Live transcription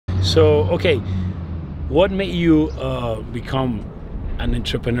So, okay, what made you become an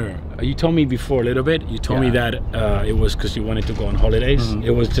entrepreneur? You told me before a little bit. You told me that it was because you wanted to go on holidays.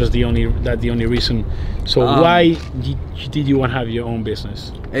 It was just the only reason. So why did you want to have your own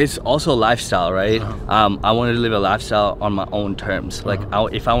business? It's also a lifestyle, right? I wanted to live a lifestyle on my own terms. Like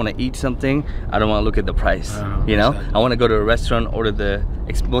if I want to eat something, I don't want to look at the price. You know, I want to go to a restaurant, order the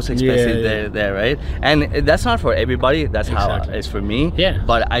most expensive there, right? And that's not for everybody. That's how it's for me. Yeah.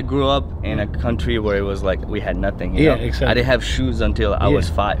 But I grew up in a country where it was like we had nothing. You know? I didn't have shoes until I was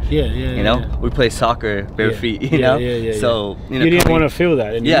 5. You know, we play soccer bare feet. You know, so you didn't want to feel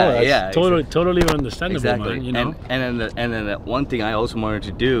that anymore. That's totally understandable. Exactly. Man, you know? And then the one thing I also wanted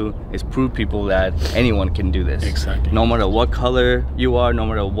to do is prove people that anyone can do this. Exactly. No matter what color you are, no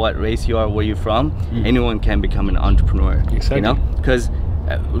matter what race you are, where you're from, anyone can become an entrepreneur. Exactly. You know, because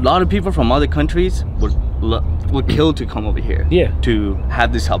a lot of people from other countries would kill to come over here to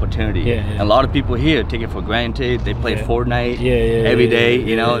have this opportunity. And a lot of people here take it for granted. They play Fortnite every day.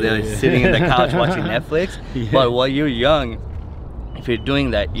 You know, they're sitting in the couch watching Netflix. But while you're young, if you're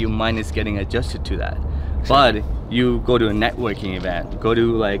doing that, your mind is getting adjusted to that. But you go to a networking event, go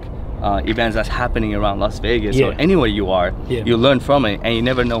to like events that's happening around Las Vegas or anywhere you are, you learn from it, and you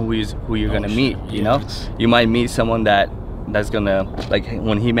never know who you're gonna meet. You know, you might meet someone that's gonna, like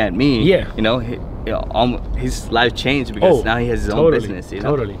when he met me, you know, his life changed because now he has his own business. You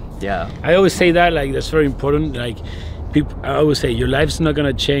know? Yeah. I always say that, like, that's very important. Like, I always say your life's not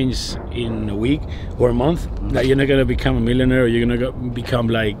gonna change in a week or a month. Like, you're not gonna become a millionaire, or you're gonna become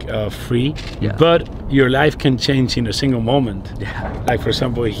like free. But your life can change in a single moment. Like, for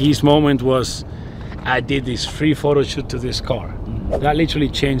example, his moment was, I did this free photo shoot to this car. That literally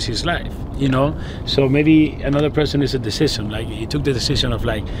changed his life, you know? So maybe another person is a decision. Like, he took the decision of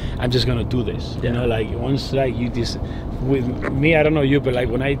like, I'm just gonna do this. You know, like once like with me, I don't know you, but like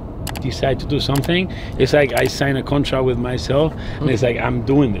when I decide to do something, it's like I sign a contract with myself, and it's like I'm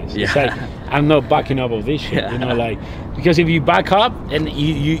doing this. It's like I'm not backing up of this shit. You know, like, because if you back up and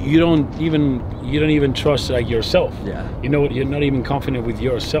you don't even trust like yourself. You know, you're not even confident with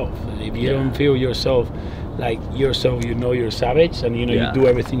yourself. If you don't feel yourself like yourself, you know, you're savage, and you know you do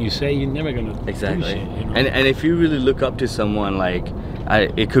everything you say, you're never gonna do shit, you know? And if you really look up to someone, like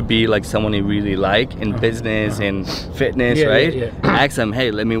it could be like someone you really like in business and fitness, right? Ask them,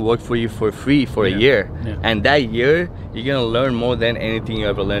 hey, let me work for you for free for a year, and that year you're gonna learn more than anything you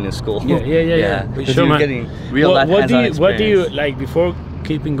ever learned in school. But sure, you're getting real life hands-on experience. What do you like, before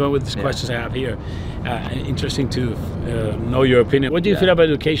keeping going with these questions I have here, interesting to know your opinion. What do you feel about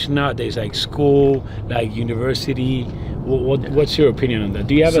education nowadays, like school, like university? What's your opinion on that?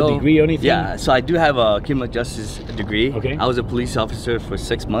 Do you have a degree or anything? Yeah, so I do have a criminal justice degree. I was a police officer for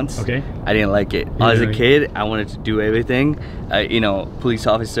 6 months. I didn't like it. As a kid, I wanted to do everything. You know, police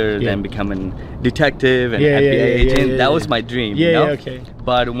officer, then becoming detective and FBI agent. That was my dream. You know?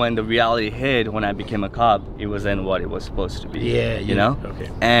 But when the reality hit, when I became a cop, it wasn't what it was supposed to be. You know?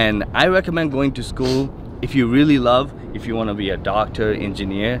 And I recommend going to school if you really love, if you want to be a doctor,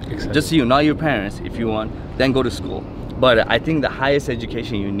 engineer, just you, not your parents. If you want, then go to school. But I think the highest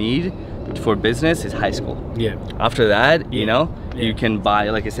education you need for business is high school. After that, you know, you can buy,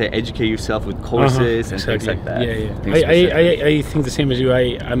 like I said, educate yourself with courses and things like that. I think the same as you.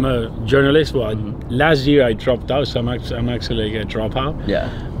 I'm a journalist. Well, last year I dropped out, so I'm actually like a dropout.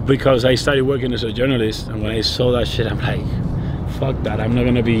 Because I started working as a journalist, and when I saw that shit, I'm like, fuck that. I'm not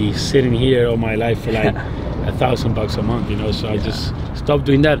gonna be sitting here all my life for like $1,000 a month, you know. So I just stopped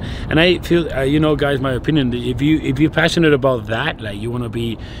doing that. And I feel, you know, guys, my opinion, if you're passionate about that, like you want to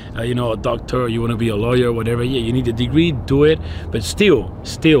be you know, a doctor, or you want to be a lawyer, whatever, you need a degree, do it. But still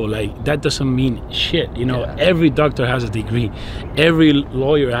like, that doesn't mean shit, you know. Every doctor has a degree, every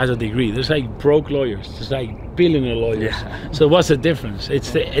lawyer has a degree. There's like broke lawyers, there's like billionaire lawyers. So what's the difference?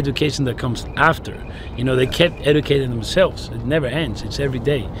 It's the education that comes after. You know, they kept educating themselves. It never ends. It's every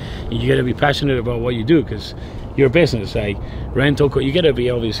day. And you got to be passionate about what you do, because your business, like rental, you got to be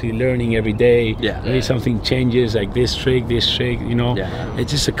obviously learning every day. Maybe something changes, like this trick, you know.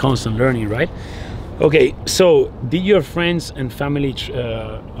 It's just a constant learning, right? Okay, so did your friends and family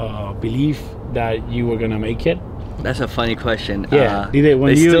believe that you were gonna make it? That's a funny question. Did they?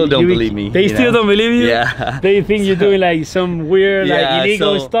 They still don't believe me. They still don't believe you? They think you're doing like some weird, like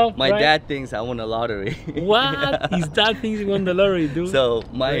illegal stuff. My dad thinks I won the lottery. What? His dad thinks he won the lottery, dude. So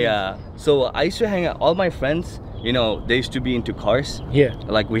my so I used to hang out. All my friends you know, they used to be into cars. Yeah.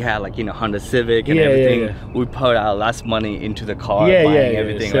 Like we had like, you know, Honda Civic and everything. Yeah. We put our last money into the car, buying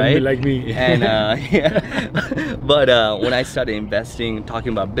everything, right? Like me. And but when I started investing,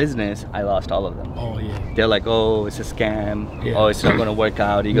 talking about business, I lost all of them. Oh yeah. They're like, oh, it's a scam. Oh, it's not gonna work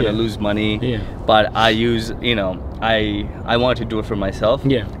out. You're gonna lose money. Yeah. But I use, you know, I wanted to do it for myself.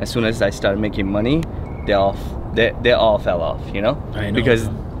 Yeah. As soon as I started making money, they all fell off, you know? I know. Because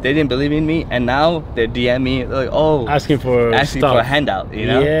they didn't believe in me, and now they DM me like, oh, asking for a handout, you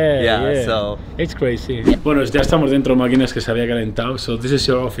know? Yeah. So it's crazy. Bueno, ya estamos dentro de máquinas que se había calentado. So this is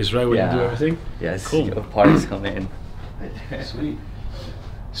your office, right? Where you do everything? Yes. Cool. Your parties come in. Sweet.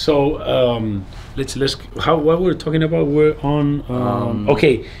 So what we're talking about, we're on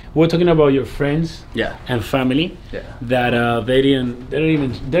okay, we're talking about your friends and family that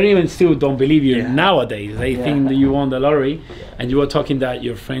they even still don't believe you nowadays. They think that you won the lottery, and you were talking that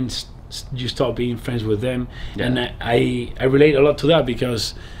your friends, you stop being friends with them, and I relate a lot to that,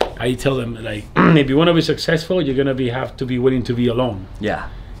 because I tell them, like, if you want to be successful, you're gonna have to be willing to be alone,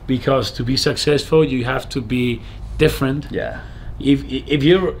 because to be successful you have to be different. If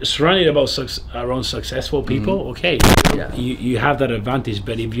you're surrounded around successful people, okay, you have that advantage.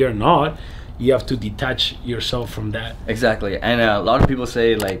 But if you're not, you have to detach yourself from that. Exactly. And a lot of people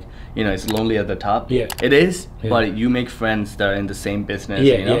say, like, you know, it's lonely at the top. Yeah, it is. But you make friends that are in the same business.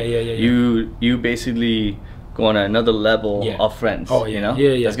 You know? You basically go on another level of friends. You know,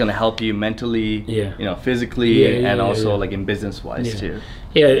 that's gonna help you mentally, you know, physically, and also like in business wise too.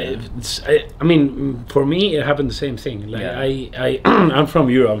 I mean, for me, it happened the same thing. Like I'm from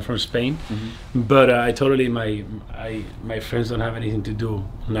Europe, I'm from Spain, but I totally my friends don't have anything to do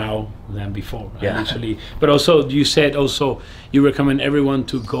now than before. Actually, but also you said you recommend everyone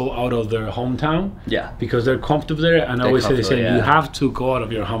to go out of their hometown. Because they're comfortable there, and I always say the same. You have to go out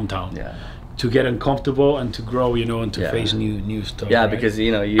of your hometown. To get uncomfortable and to grow, you know, and to face new stuff. Right? Because,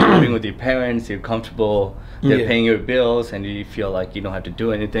 you know, you're living with your parents, you're comfortable, they're paying your bills, and you feel like you don't have to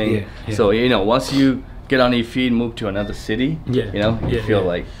do anything. So, you know, once you get on your feet, move to another city, you know, you feel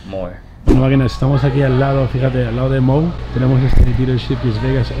like more. Bueno, máquinas, estamos aquí al lado, fíjate, al lado de Mo. Tenemos este dealership que es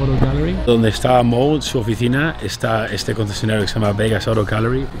Vegas Auto Gallery. Donde está Mo, su oficina, está este concesionario que se llama Vegas Auto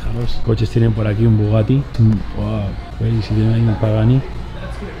Gallery. Fijaros, coches tienen por aquí un Bugatti. Wow, veis, si tienen ahí un Pagani.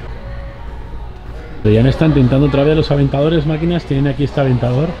 Ya no están intentando otra vez los aventadores, máquinas. Tienen aquí este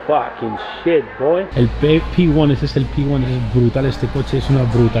aventador. Fucking shit, boy. El P1, ese es el P1, es brutal. Este coche es una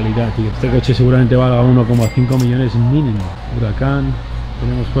brutalidad, tío. Este coche seguramente valga 1,5 millones mínimo. Huracán,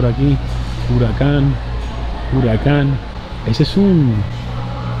 tenemos por aquí Huracán. Ese es un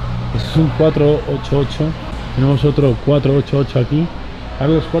 488. Tenemos otro 488 aquí.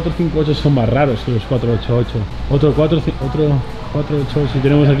 Ahora los 458 son más raros que los 488. Otro 488. Si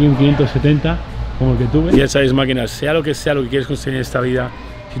tenemos aquí un 570. Como el que tuve. Ya sabéis, máquinas, sea lo que quieres conseguir en esta vida,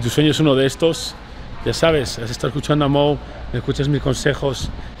 si tu sueño es uno de estos, ya sabes, has estado escuchando a Mo, me escuchas mis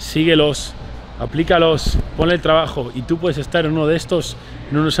consejos, síguelos, aplícalos, ponle el trabajo, y tú puedes estar en uno de estos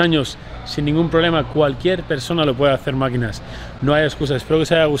en unos años sin ningún problema. Cualquier persona lo puede hacer, máquinas, no hay excusas. Espero que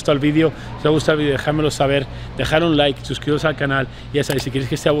os haya gustado el vídeo. Si os ha gustado el vídeo, dejádmelo saber, dejar un like, suscribiros al canal, y ya sabéis, si queréis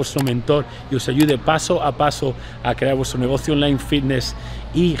que sea vuestro mentor y os ayude paso a paso a crear vuestro negocio online fitness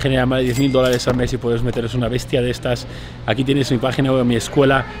y generar más de $10.000 al mes y podéis meteros una bestia de estas, aquí tenéis mi página web, mi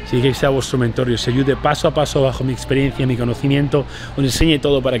escuela. Si queréis que sea vuestro mentor y os ayude paso a paso bajo mi experiencia, mi conocimiento, os enseñe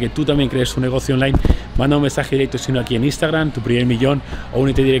todo para que tú también crees un negocio online, manda un mensaje directo, sino aquí en Instagram, Tu Primer Millón, o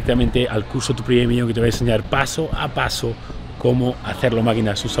únete directamente al curso Tu Primer Millón, que te voy a enseñar paso a paso cómo hacerlo,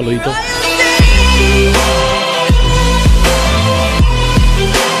 máquinas. Un saludito.